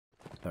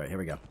Alright, here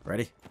we go.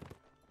 Ready?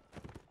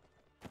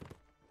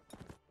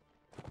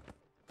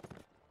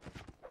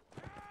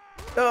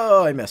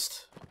 Oh, I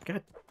missed.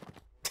 God.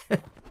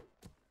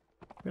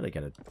 Really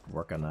gotta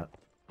work on that.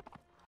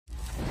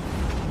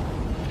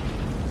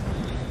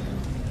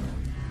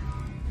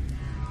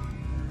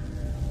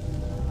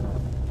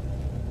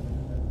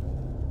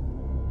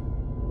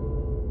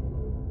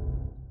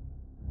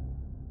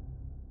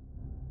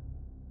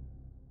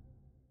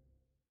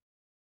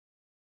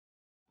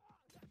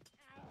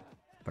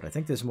 But I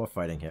think there's more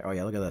fighting here. Oh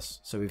yeah, look at this.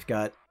 So we've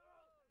got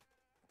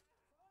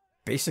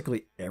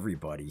basically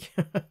everybody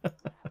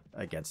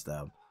against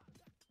them.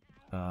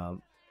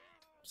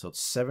 So it's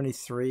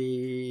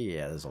 73.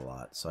 Yeah, there's a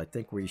lot. So I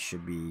think we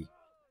should be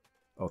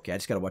okay. I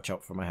just gotta watch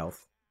out for my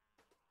health.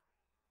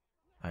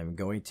 I'm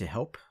going to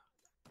help.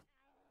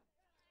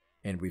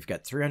 And we've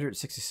got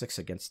 366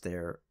 against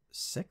their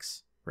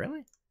 6? Really?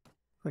 I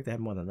feel like they have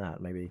more than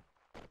that. Maybe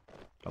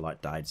a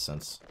lot died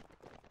since.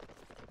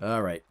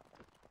 Alright,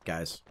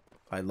 guys.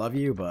 I love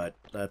you, but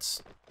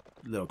that's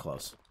a little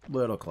close.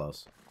 Little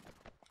close.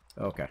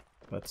 Okay,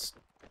 let's...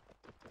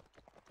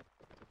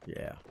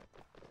 Yeah.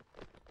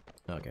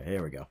 Okay,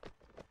 here we go.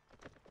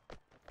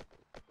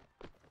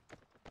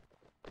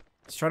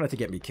 Just try not to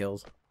get me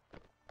killed.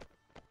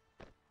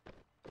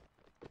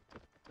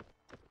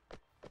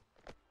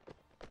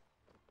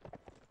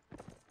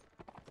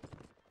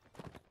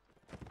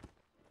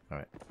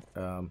 Alright.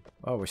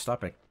 Oh, we're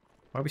stopping.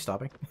 Why are we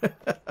stopping?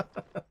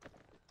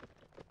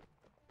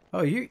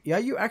 Oh, you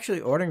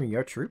actually ordering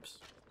your troops?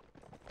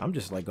 I'm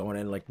just like going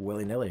in like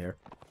willy-nilly here.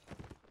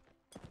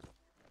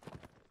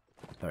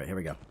 Alright, here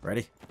we go.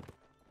 Ready?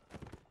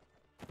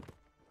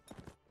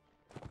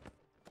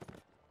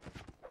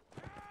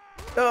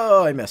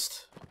 Oh, I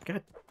missed.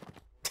 God.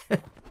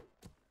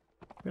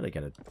 Really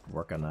gotta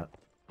work on that.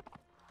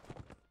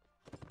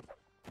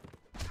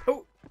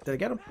 Oh, did I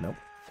get him? Nope.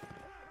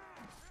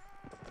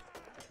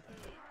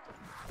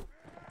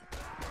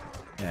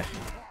 Yeah.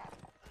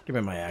 Give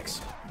me my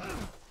axe.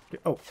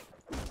 Oh.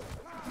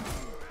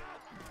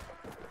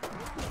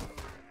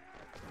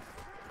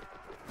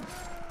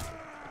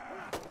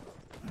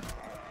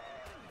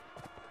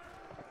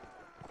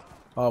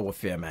 Oh, we'll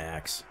fear my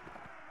axe.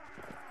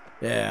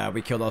 Yeah,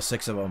 we killed all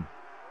 6 of them.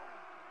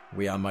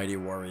 We are mighty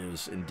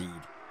warriors, indeed.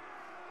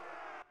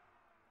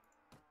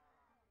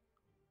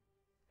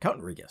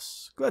 Count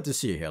Regus. Glad to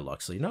see you here,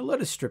 Luxley. Now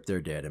let us strip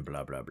their dead and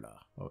blah, blah, blah.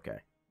 Okay.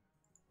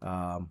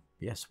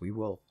 Yes, we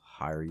will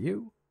hire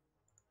you.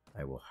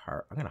 I'm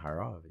going to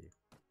hire all of you.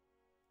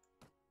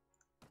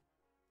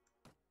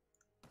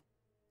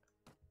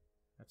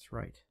 That's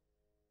right.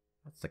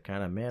 That's the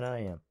kind of man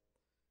I am.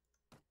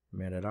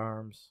 Man at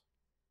arms.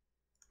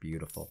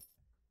 Beautiful.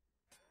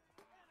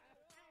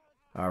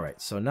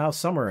 Alright, so now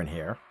somewhere in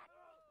here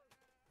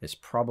is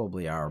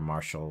probably our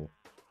marshal.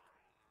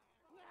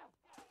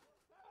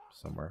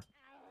 Somewhere.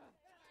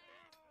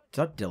 It's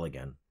not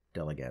Dilligan.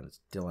 It's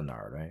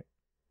Dillinard, right?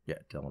 Yeah,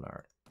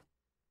 Dillinard.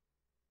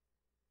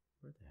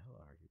 Where the hell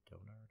are you,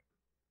 Dillinard?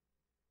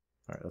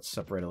 Alright, let's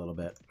separate a little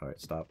bit.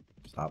 Alright, stop.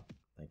 Stop.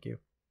 Thank you.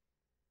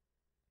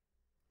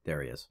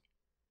 There he is.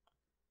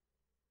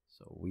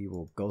 So we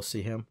will go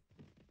see him.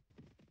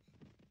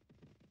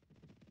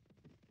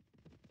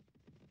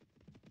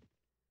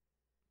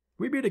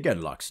 We meet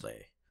again,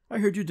 Loxley. I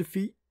heard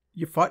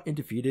you fought and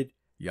defeated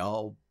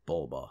Jarl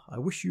Bulba. I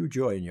wish you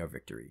joy in your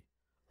victory.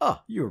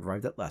 Ah, you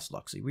arrived at last,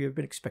 Loxley. We have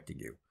been expecting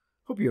you.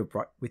 Hope you have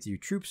brought with you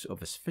troops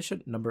of a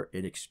sufficient number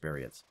and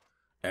experience.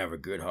 I have a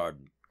good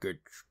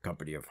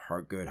company of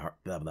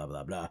blah, blah,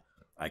 blah, blah.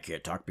 I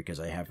can't talk because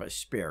I have a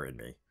spare in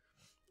me.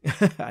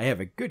 I have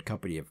a good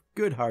company of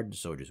good hardened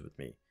soldiers with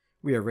me.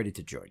 We are ready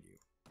to join you.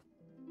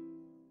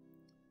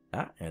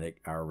 And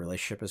our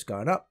relationship has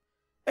gone up.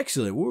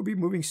 Excellent, we'll be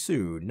moving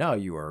soon. Now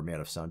you are a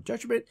man of sound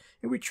judgment,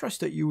 and we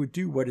trust that you would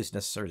do what is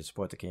necessary to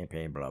support the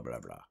campaign, blah,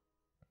 blah, blah.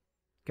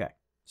 Okay,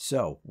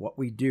 so what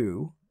we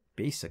do,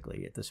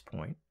 basically, at this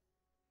point,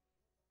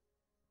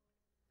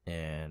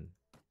 and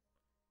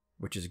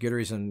which is a good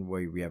reason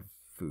why we have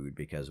food,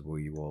 because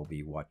we'll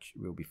be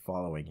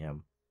following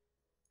him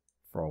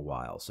for a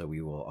while. So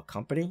we will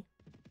accompany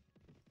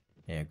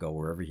and go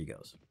wherever he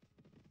goes.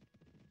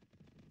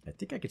 I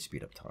think I could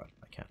speed up time.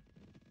 I can.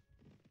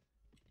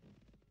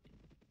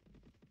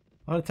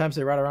 A lot of times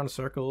they ride around in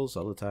circles.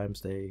 Other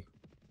times they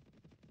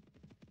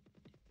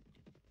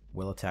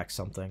will attack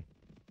something.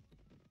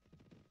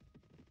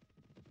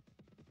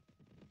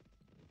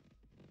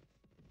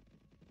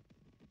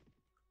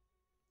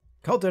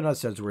 Calderon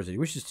says words that he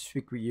wishes to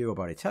speak with you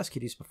about a task he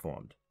has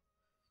performed.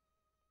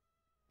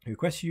 He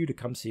requests you to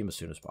come see him as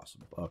soon as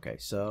possible. Okay,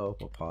 so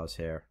we'll pause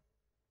here.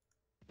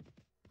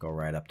 Go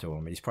right up to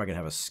him. He's probably going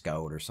to have a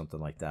scout or something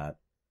like that.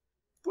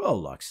 Well,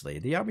 Loxley,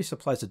 the army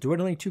supplies are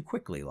dwindling too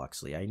quickly,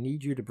 Loxley. I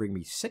need you to bring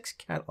me 6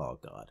 cattle. Oh,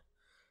 God.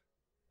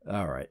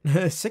 Alright.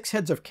 6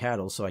 heads of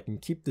cattle so I can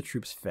keep the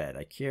troops fed.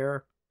 I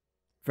care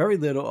very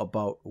little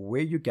about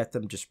where you get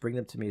them. Just bring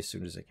them to me as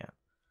soon as I can.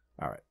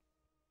 Alright.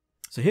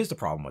 So here's the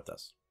problem with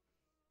this.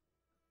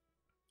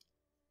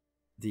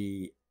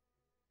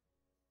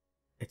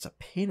 it's a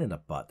pain in the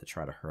butt to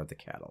try to herd the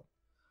cattle.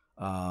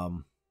 I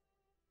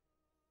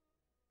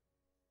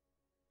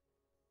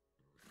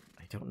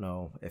don't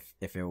know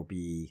if it will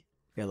be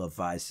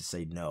ill-advised to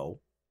say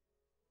no.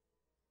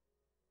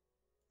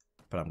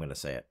 But I'm going to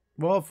say it.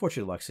 Well,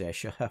 unfortunately, Luxie, I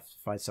should have to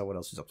find someone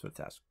else who's up to the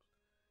task.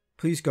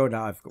 Please go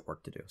now, I've got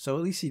work to do. So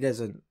at least he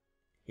doesn't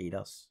hate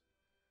us.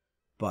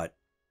 But,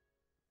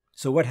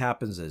 so what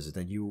happens is,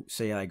 then you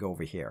say I go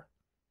over here.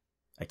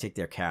 I take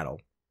their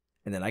cattle.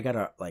 And then I got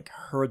to, like,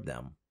 herd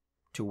them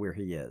to where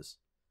he is.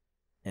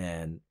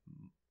 And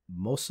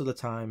most of the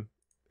time,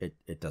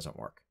 it doesn't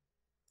work.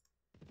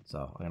 So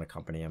I'm going to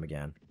accompany him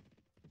again.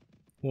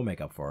 We'll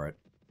make up for it.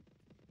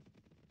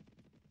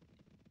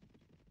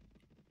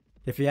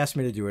 If he asks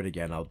me to do it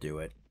again, I'll do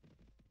it.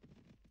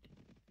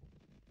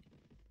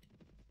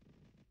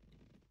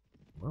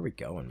 Where are we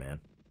going, man?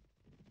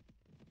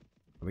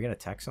 Are we going to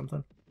attack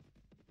something?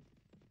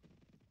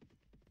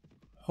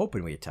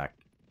 Hoping we attack.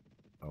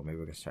 Oh, maybe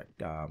we're going to attack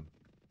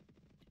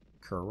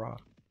Kura.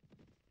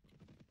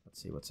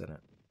 Let's see what's in it.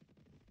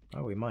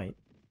 Oh, we might.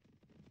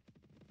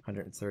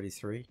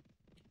 133.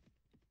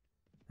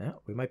 Yeah,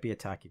 we might be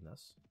attacking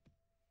this.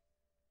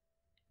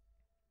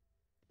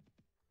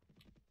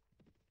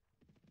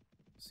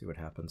 See what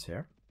happens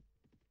here.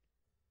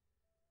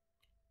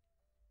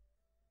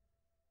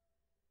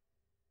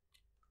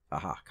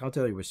 Aha, can't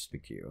tell you wish to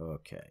speak to you.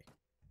 Okay.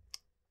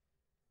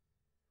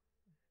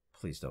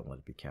 Please don't let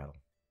it be cattle.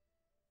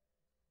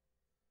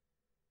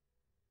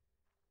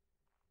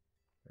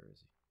 Where is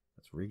he?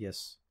 That's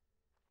Regis.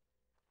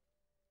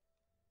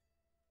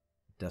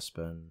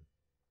 Despin.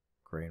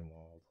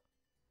 Grainwald.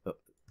 Oh,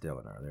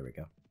 Dilinar, there we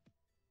go.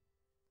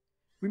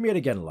 We meet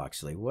again,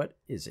 Loxley. What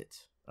is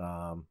it?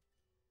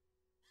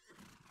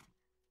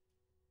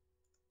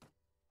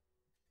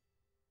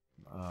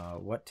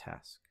 What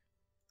task?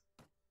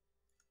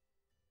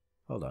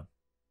 Hold on.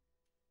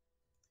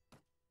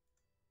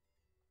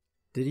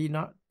 Did he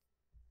not?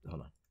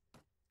 Hold on.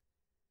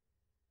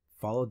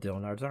 Follow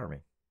Dilinar's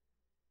army.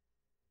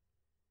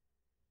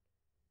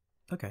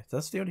 Okay,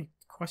 that's the only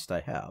quest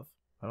I have.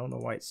 I don't know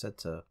why it said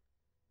to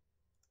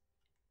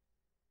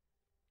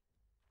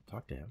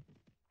talk to him.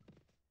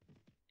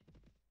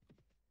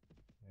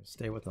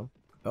 Stay with him.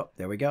 Oh,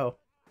 there we go.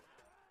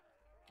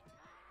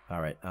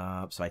 Alright,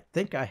 so I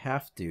think I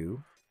have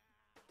to...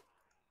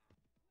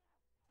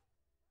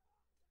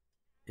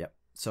 Yep,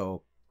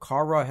 so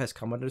Kara has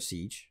come under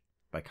siege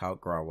by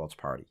Count Grauwald's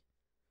party.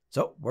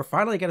 So, we're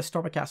finally going to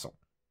storm a castle.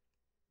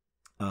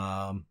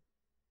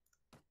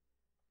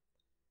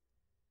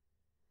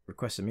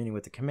 Request a meeting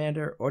with the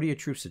commander. Order your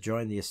troops to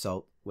join the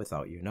assault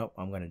without you. Nope,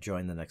 I'm going to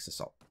join the next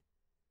assault.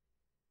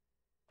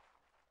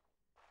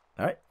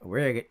 Alright,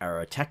 we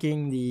are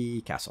attacking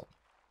the castle.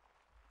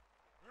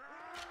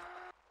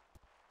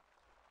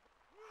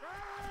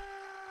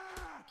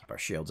 Keep our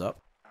shields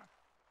up.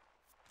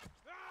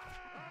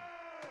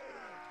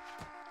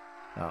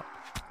 Now,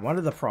 one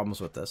of the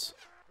problems with this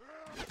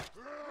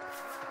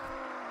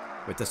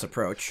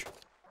approach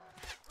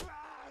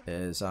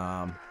is,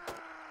 yeah,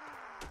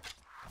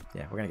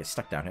 we're gonna get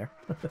stuck down here.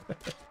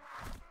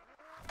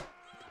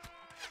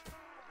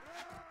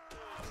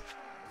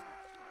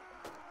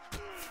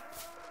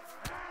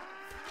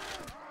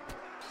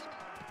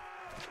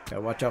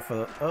 Gotta watch out for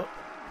the... Oh!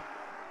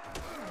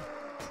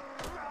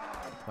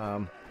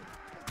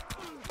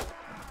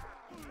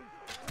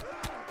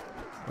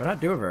 We're not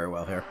doing very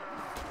well here.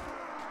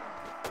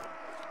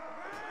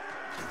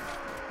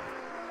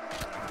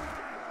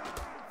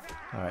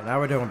 Alright, now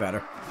we're doing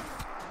better.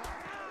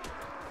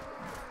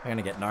 I'm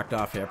gonna get knocked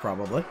off here,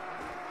 probably.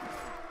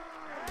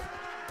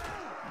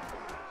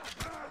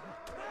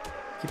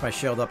 Keep my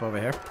shield up over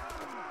here.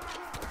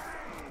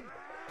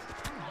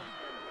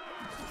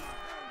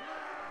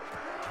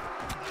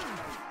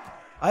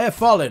 I have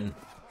fallen!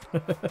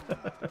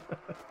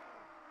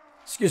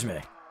 Excuse me.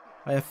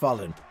 I have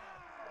fallen.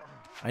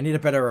 I need a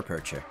better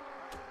approach here.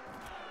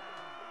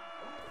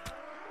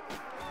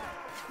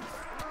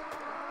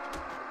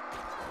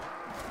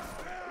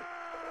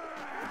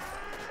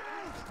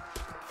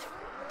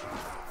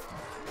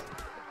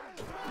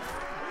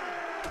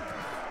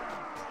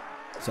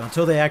 So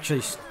until they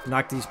actually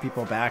knock these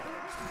people back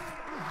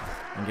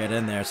and get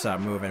in there, start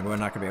moving, we're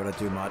not going to be able to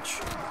do much.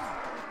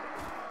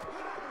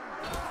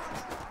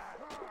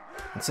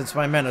 And since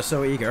my men are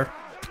so eager...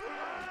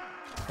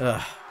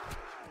 Ugh.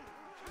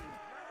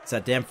 It's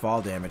that damn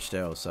fall damage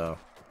too, so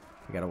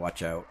we gotta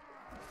watch out.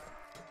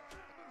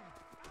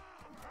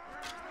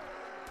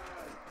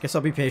 Guess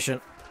I'll be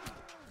patient.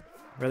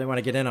 Really want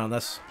to get in on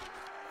this.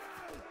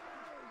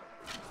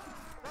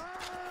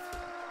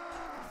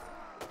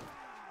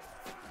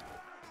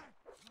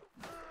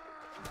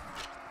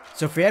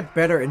 So if we had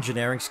better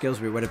engineering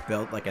skills, we would have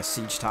built like a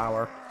siege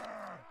tower.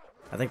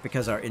 I think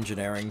because our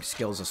engineering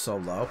skills are so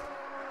low.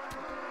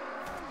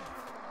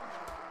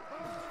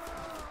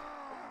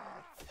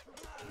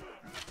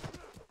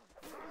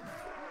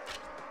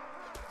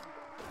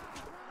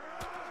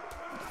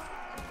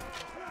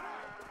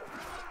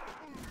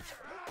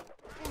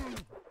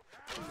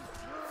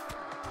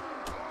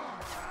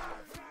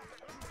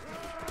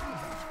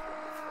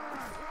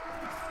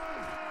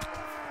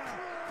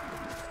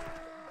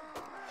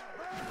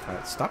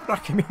 Alright, stop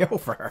knocking me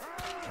over.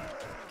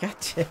 God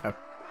damn.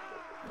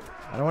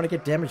 I don't want to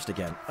get damaged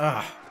again.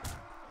 Ugh.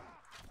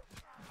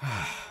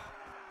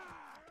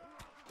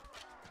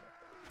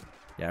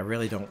 Yeah, I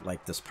really don't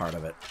like this part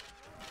of it.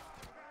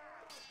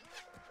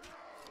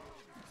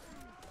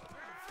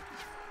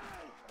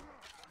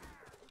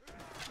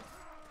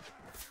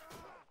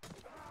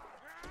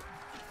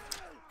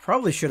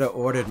 Probably should have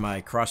ordered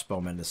my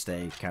crossbowmen to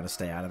stay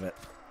out of it.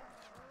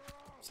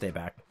 Stay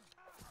back.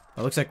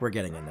 It looks like we're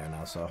getting in there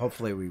now, so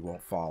hopefully we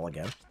won't fall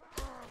again.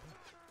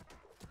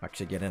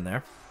 Actually get in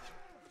there.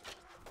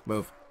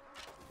 Move.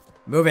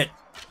 Move it!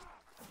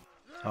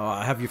 Oh,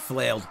 I have you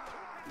flailed.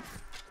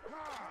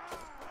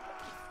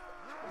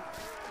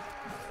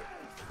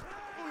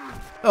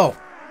 Oh!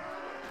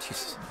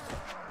 Jesus.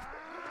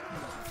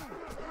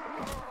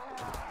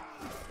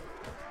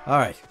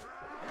 Alright.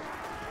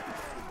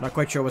 Not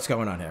quite sure what's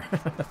going on here.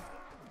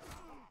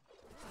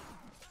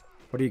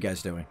 What are you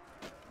guys doing?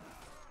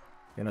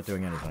 You're not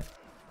doing anything.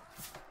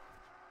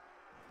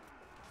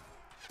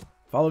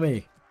 Follow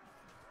me.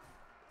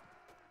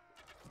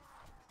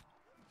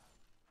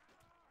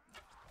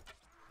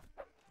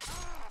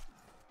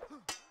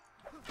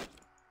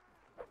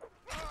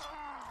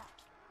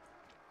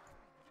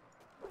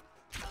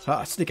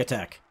 Ah, sneak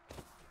attack.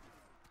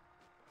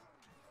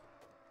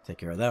 Take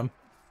care of them.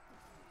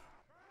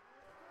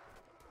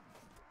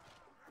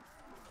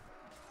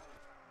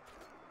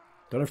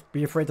 Don't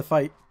be afraid to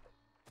fight.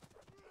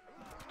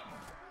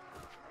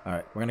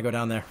 Alright, we're gonna go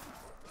down there.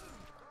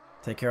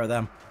 Take care of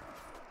them.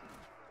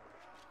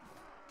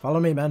 Follow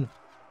me, men.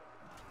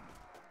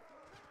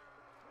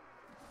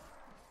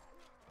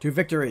 To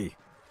victory.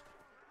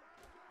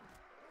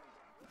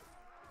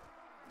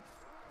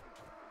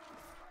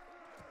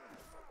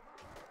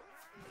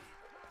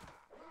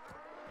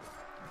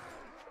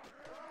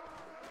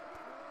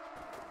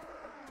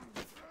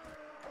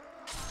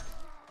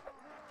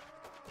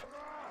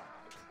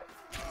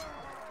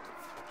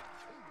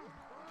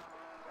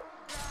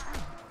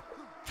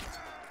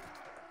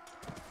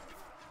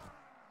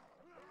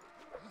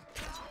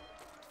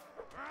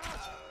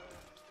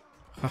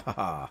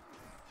 Haha.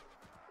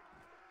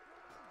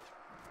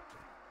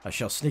 I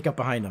shall sneak up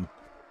behind him.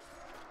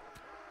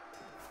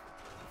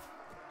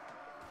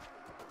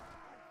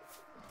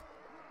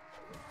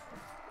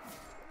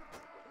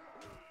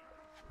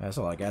 There's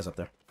a lot of guys up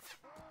there.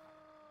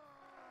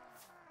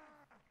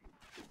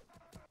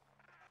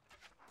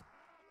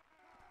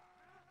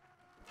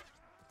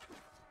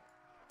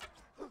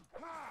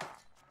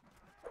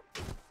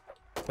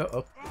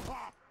 Uh-oh.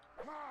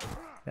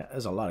 Yeah,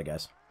 there's a lot of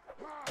guys.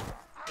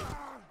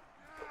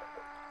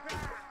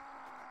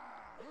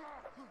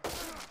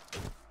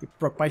 You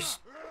broke my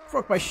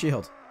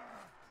shield.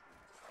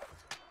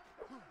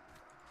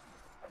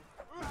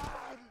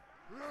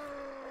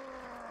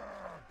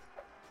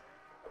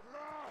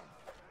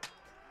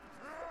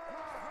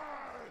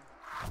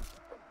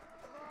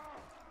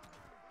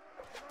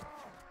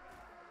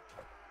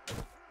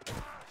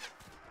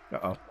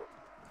 Uh-oh.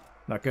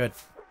 Not good.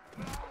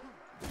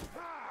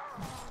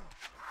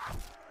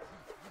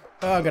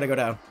 Oh, I'm gonna go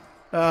down.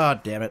 Oh,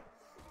 damn it.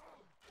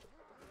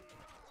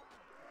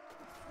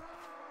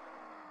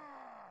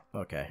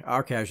 Okay,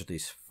 our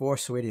casualties. 4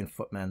 Swedian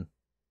footmen.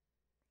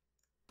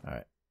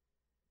 Alright.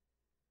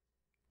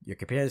 Your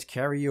companions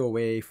carry you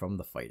away from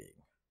the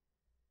fighting.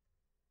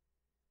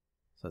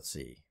 So let's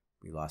see.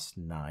 We lost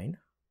 9.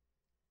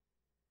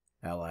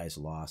 Allies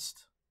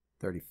lost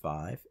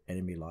 35.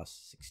 Enemy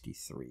lost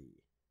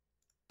 63.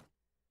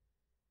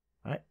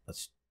 Alright,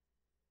 let's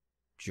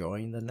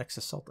join the next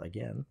assault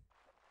again.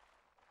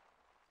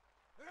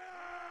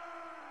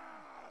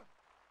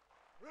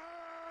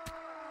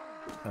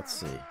 Let's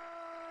see.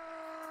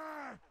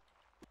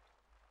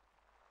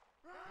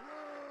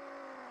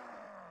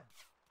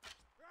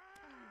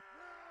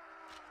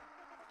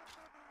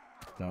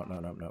 No.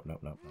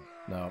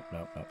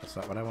 That's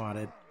not what I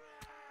wanted.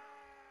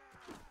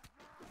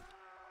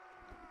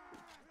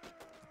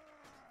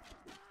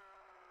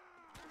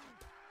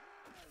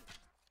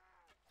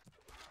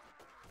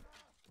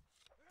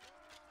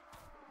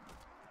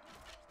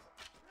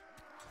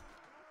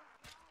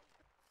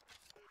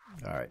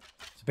 Alright.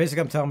 So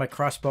basically I'm telling my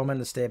crossbowmen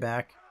to stay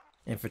back,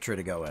 infantry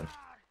to go in.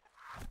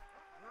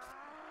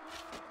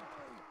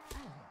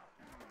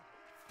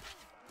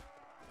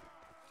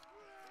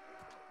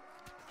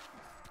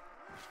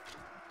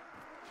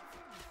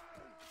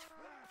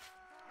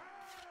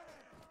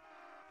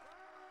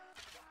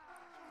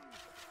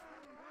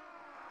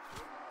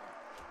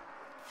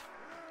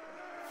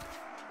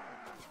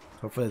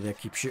 Hopefully they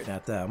keep shooting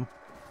at them.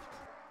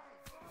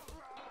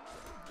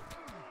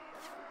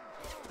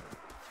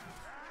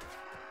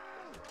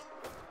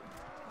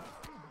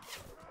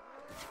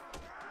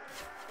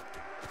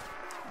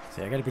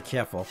 See, I gotta be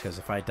careful, because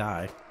if I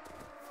die,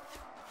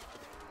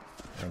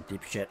 I'm in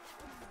deep shit.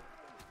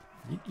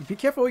 You be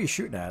careful what you're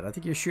shooting at. I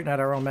think you're shooting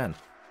at our own men.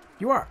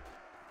 You are.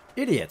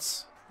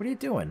 Idiots. What are you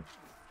doing?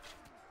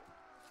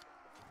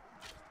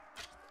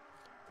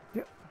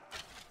 Yeah.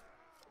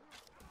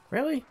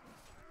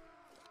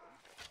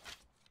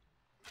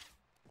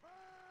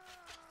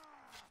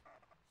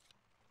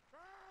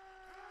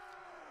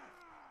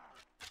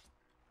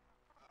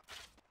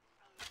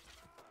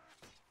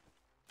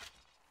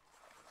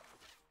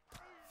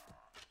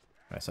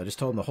 so I just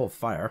told him to hold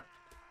fire.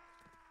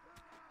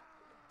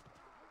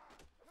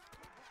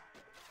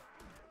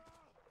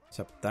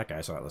 Except that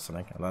guy's not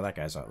listening. No, that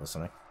guy's not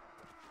listening.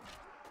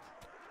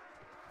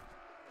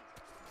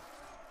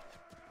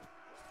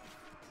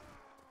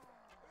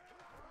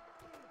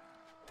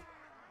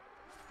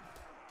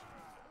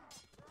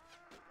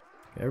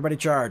 Okay, everybody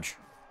charge.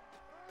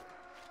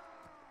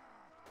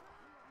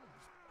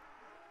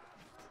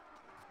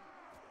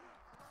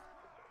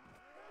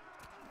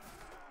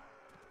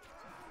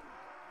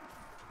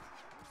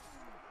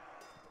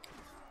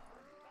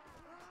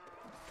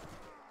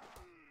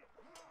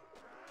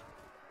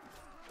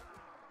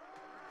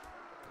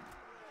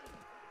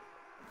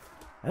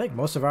 I think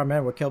most of our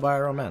men were killed by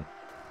our own men.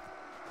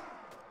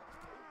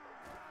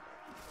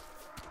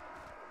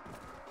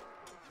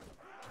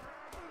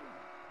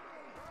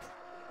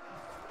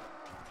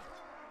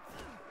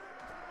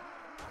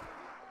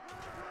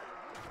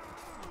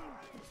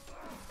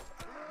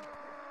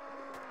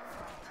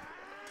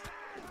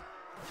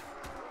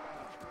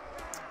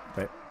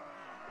 Wait.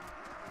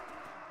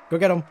 Go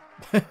get him.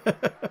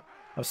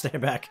 I'm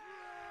staying back.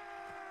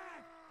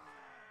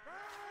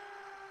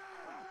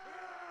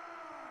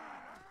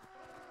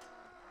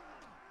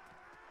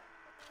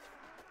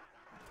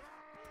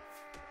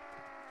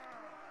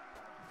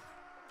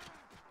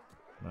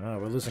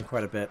 We're losing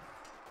quite a bit.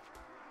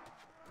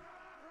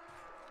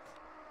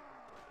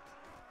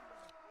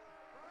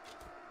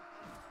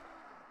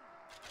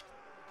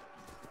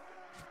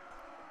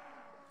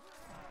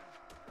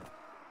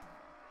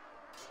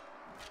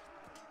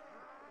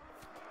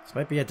 This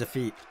might be a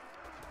defeat.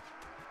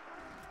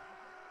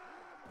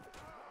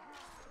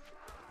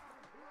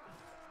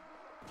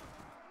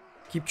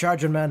 Keep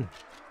charging, men.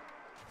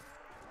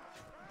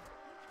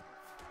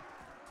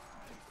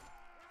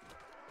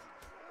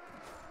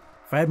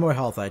 If I had more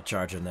health, I'd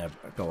charge in there,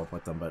 go up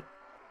with them, but...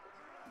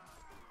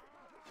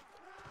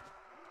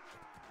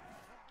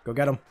 Go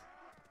get them.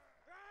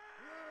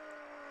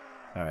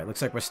 Alright,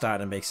 looks like we're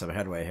starting to make some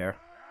headway here.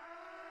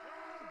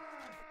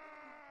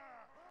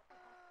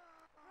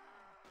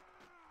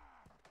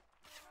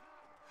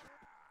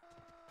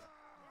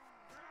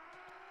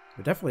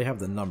 We definitely have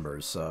the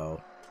numbers,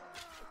 so...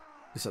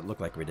 At least it looked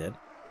like we did.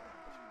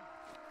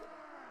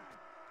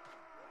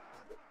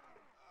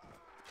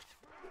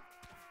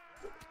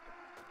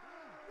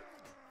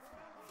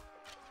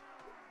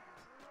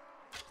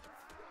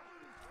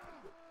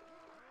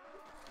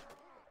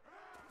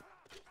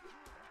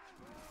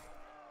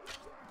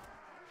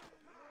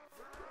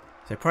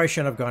 I probably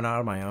shouldn't have gone out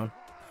on my own.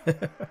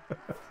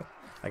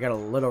 I got a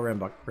little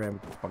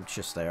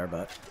rambunctious there,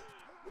 but...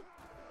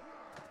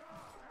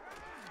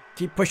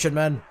 Keep pushing,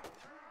 men!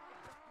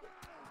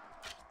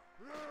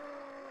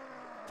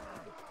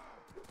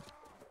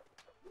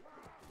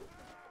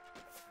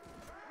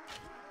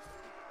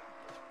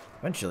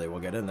 Eventually we'll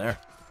get in there.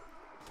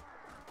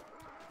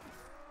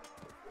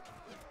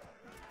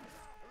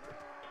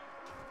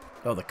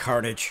 Oh, the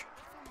carnage.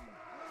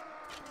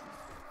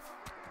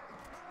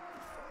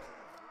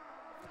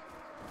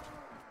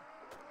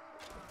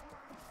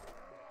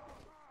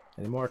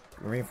 Any more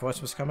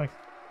reinforcements coming?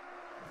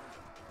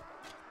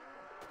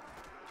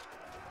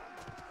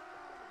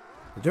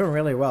 They're doing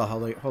really well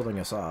holding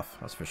us off,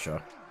 that's for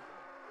sure.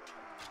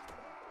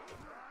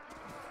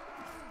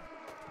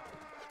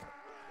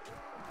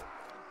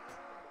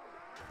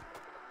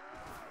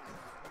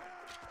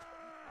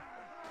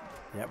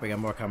 Yep, we got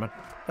more coming.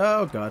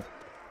 Oh, God.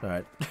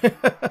 Alright.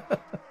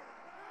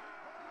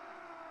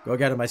 Go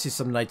get him. I see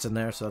some knights in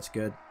there, so that's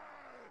good.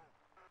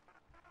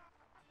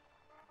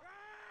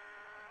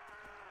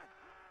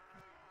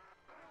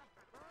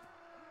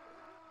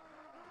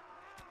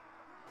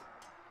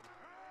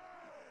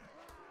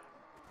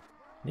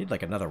 Need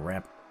like another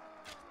ramp.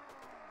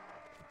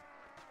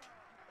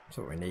 That's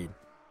what we need.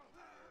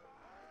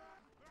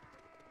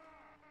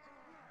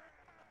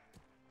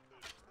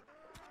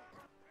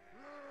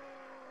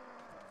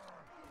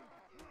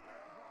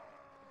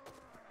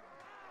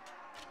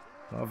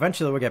 Well,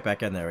 eventually we'll get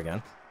back in there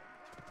again.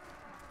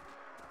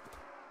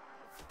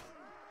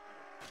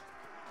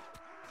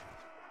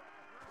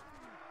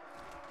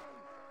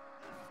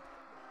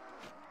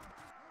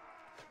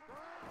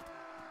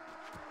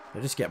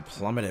 They're just getting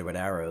plummeted with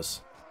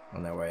arrows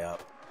on their way up.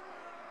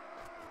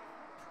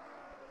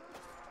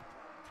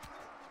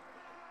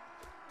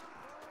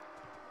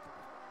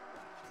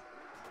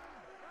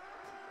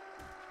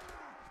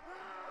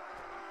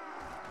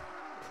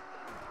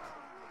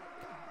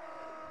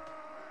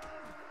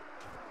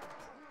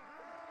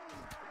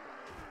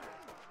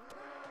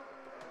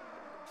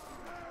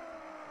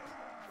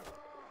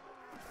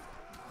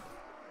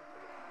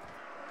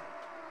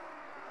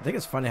 I think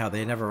it's funny how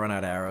they never run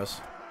out of arrows.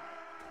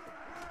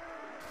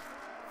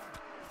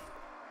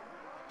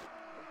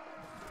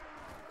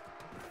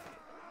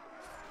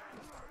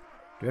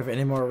 Do we have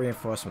any more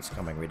reinforcements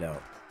coming? We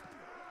don't.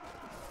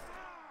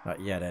 Not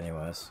yet,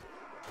 anyways.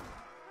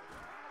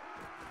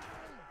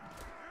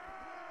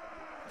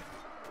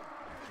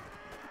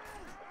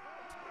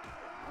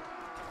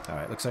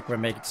 Alright, looks like we're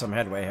making some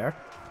headway here.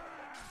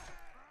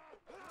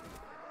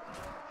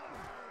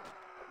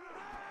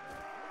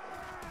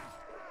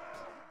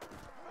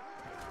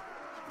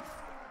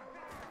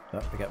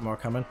 Oh, we got more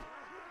coming.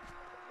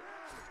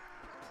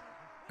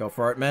 Go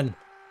for it, men.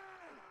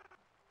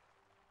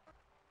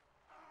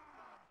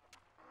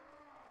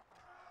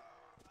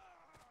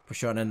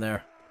 Push on in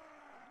there.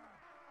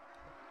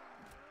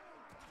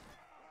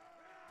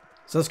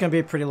 So it's going to be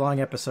a pretty long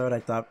episode. I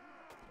thought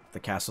the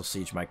castle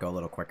siege might go a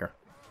little quicker.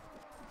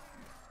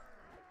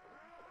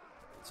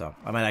 So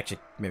I might actually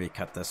maybe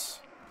cut this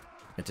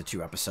into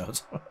 2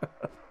 episodes.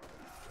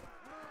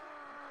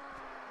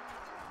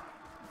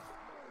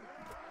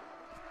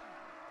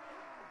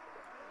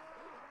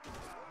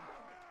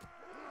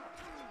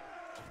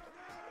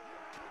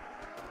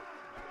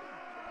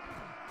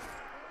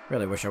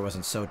 Really wish I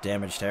wasn't so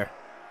damaged here.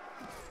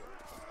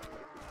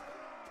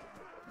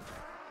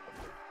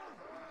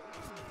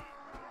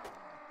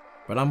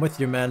 But I'm with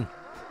you, men.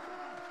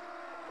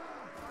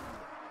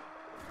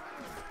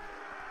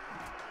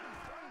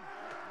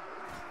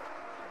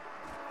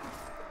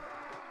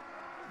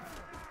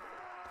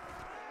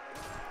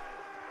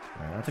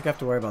 I don't think I have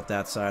to worry about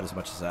that side as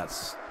much as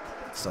that's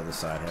this other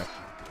side here.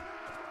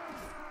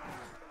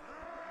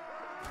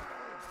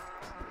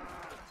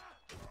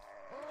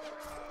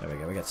 There we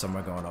go, we got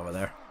someone going over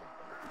there.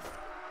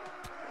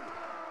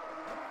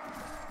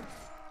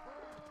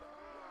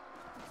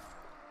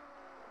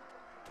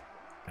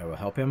 I will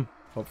help him,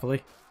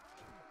 hopefully.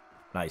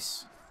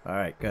 Nice.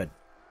 Alright, good.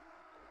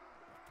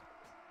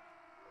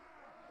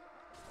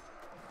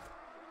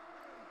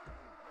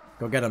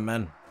 Go get him,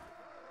 men.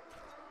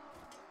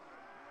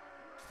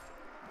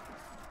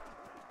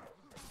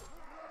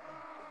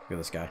 Look at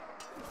this guy.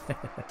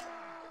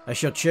 I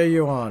shall cheer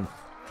you on.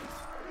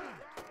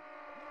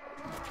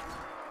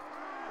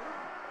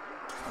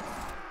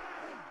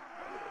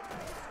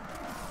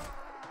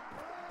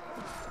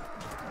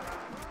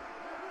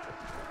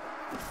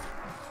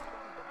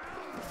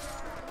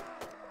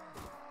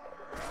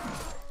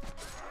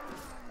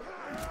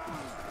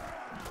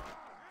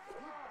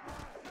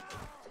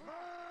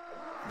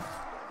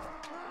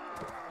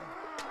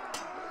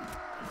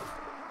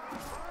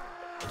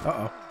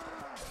 Uh-oh.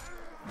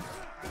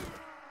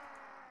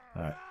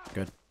 Alright,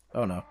 good.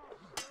 Oh, no.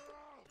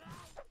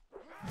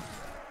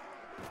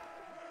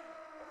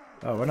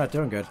 Oh, we're not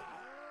doing good.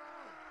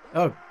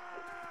 Oh.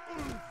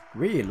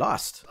 We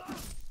lost.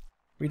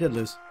 We did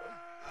lose.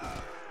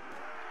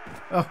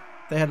 Oh,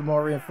 they had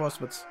more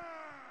reinforcements.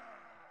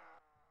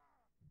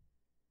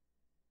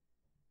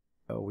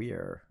 Oh, we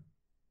are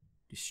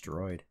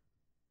destroyed.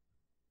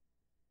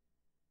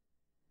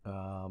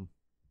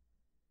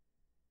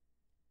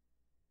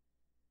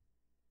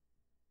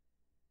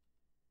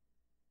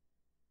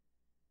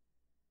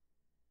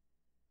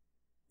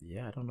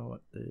 Yeah, I don't know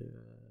what the...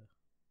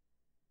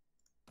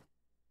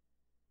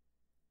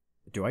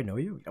 Do I know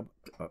you?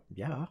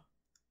 Yeah.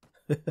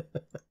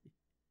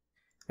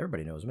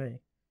 Everybody knows me.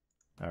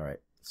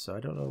 Alright, so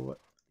I don't know what...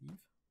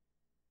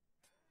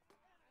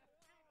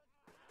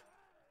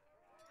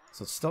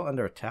 So it's still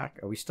under attack?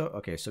 Are we still...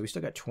 Okay, so we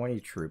still got 20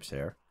 troops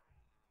here.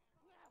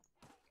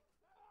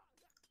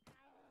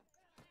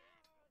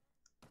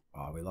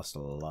 Oh, we lost a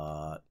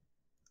lot.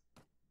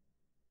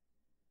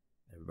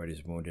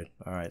 Everybody's wounded.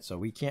 Alright, so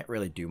we can't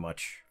really do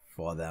much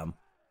for them,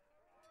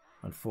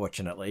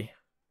 unfortunately.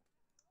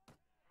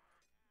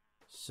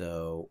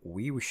 So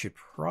we should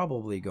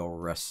probably go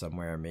rest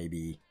somewhere,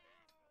 maybe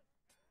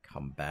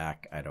come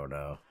back. I don't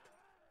know.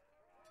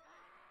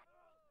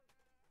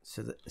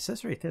 So it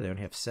says right there they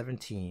only have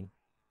 17.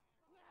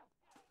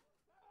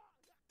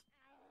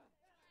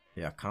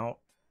 Yeah, Count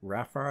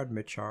Raffard,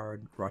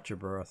 Mitchard,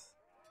 Rocherberth.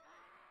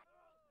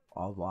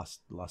 All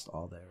lost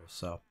all there,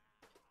 so...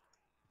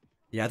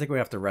 Yeah, I think we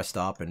have to rest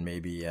up, and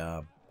maybe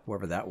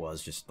whoever that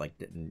was just like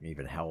didn't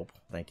even help.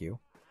 Thank you.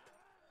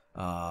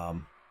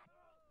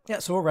 Yeah,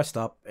 so we'll rest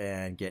up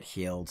and get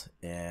healed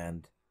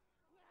and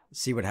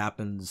see what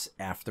happens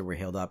after we're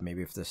healed up.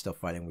 Maybe if they're still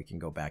fighting, we can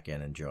go back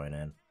in and join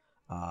in.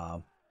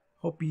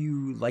 Hope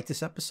you liked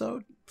this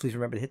episode. Please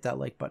remember to hit that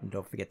like button.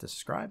 Don't forget to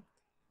subscribe,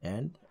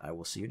 and I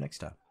will see you next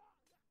time.